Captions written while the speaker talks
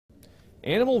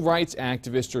Animal rights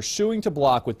activists are suing to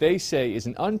block what they say is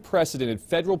an unprecedented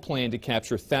federal plan to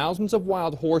capture thousands of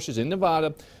wild horses in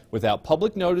Nevada without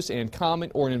public notice and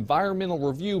comment or an environmental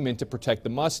review meant to protect the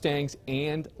Mustangs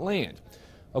and land.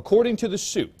 According to the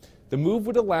suit, the move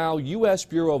would allow U.S.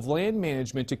 Bureau of Land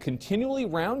Management to continually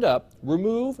round up,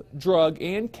 remove, drug,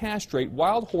 and castrate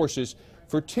wild horses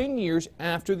for 10 years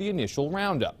after the initial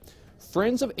roundup.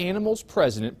 Friends of Animals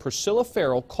president Priscilla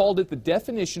Farrell called it the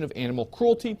definition of animal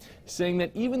cruelty, saying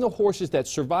that even the horses that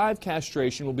survive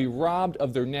castration will be robbed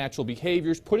of their natural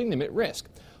behaviors, putting them at risk.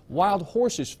 Wild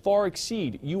horses far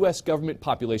exceed U.S. government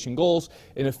population goals,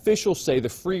 and officials say the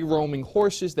free-roaming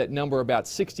horses that number about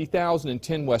 60,000 in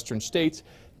 10 western states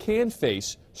can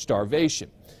face starvation.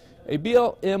 A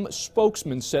BLM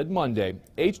spokesman said Monday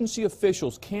agency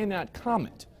officials cannot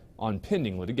comment on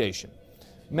pending litigation.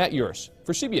 Matt Yurus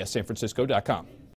for CBSSanFrancisco.com.